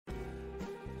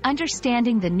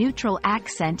Understanding the neutral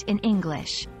accent in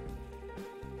English.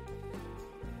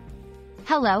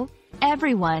 Hello,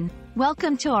 everyone.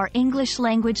 Welcome to our English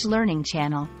language learning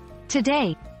channel.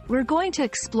 Today, we're going to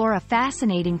explore a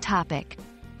fascinating topic: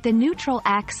 the neutral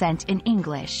accent in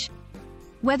English.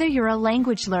 Whether you're a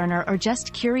language learner or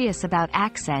just curious about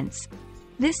accents,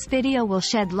 this video will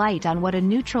shed light on what a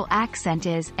neutral accent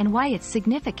is and why it's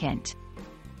significant.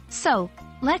 So,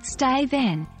 let's dive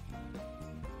in.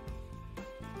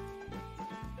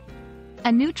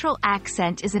 A neutral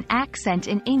accent is an accent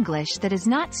in English that is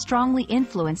not strongly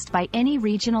influenced by any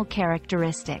regional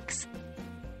characteristics.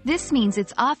 This means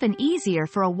it's often easier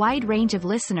for a wide range of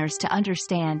listeners to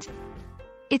understand.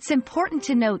 It's important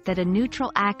to note that a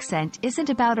neutral accent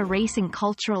isn't about erasing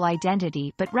cultural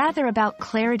identity but rather about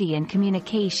clarity and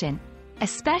communication,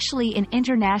 especially in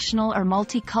international or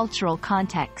multicultural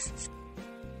contexts.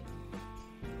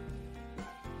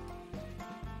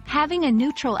 Having a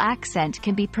neutral accent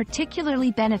can be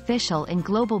particularly beneficial in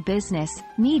global business,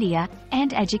 media,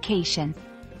 and education.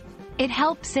 It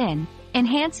helps in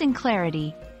enhancing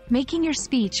clarity, making your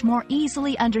speech more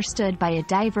easily understood by a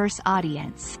diverse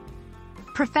audience.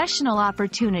 Professional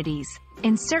opportunities.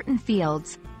 In certain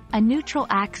fields, a neutral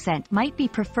accent might be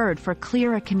preferred for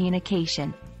clearer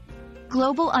communication.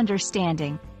 Global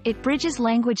understanding. It bridges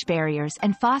language barriers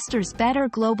and fosters better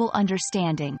global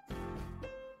understanding.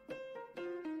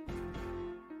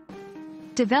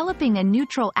 Developing a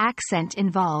neutral accent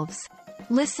involves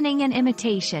listening and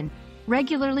imitation.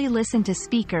 Regularly listen to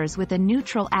speakers with a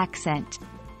neutral accent.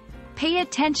 Pay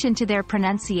attention to their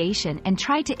pronunciation and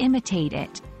try to imitate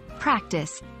it.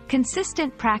 Practice.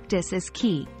 Consistent practice is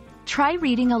key. Try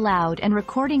reading aloud and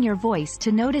recording your voice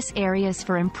to notice areas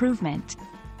for improvement.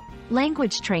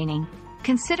 Language training.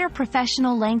 Consider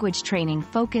professional language training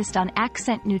focused on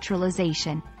accent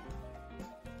neutralization.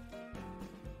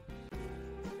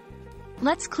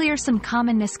 Let's clear some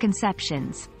common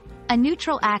misconceptions. A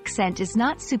neutral accent is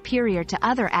not superior to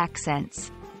other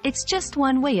accents. It's just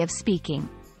one way of speaking.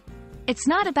 It's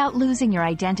not about losing your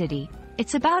identity.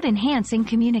 It's about enhancing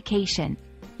communication.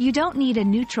 You don't need a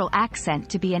neutral accent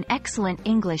to be an excellent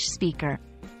English speaker.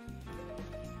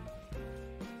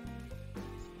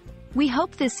 We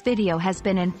hope this video has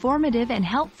been informative and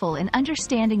helpful in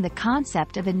understanding the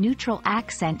concept of a neutral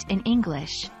accent in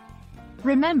English.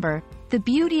 Remember, the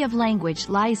beauty of language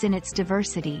lies in its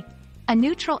diversity. A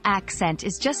neutral accent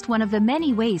is just one of the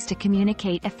many ways to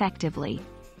communicate effectively.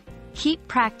 Keep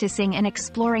practicing and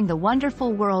exploring the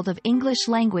wonderful world of English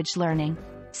language learning.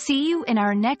 See you in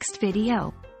our next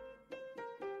video.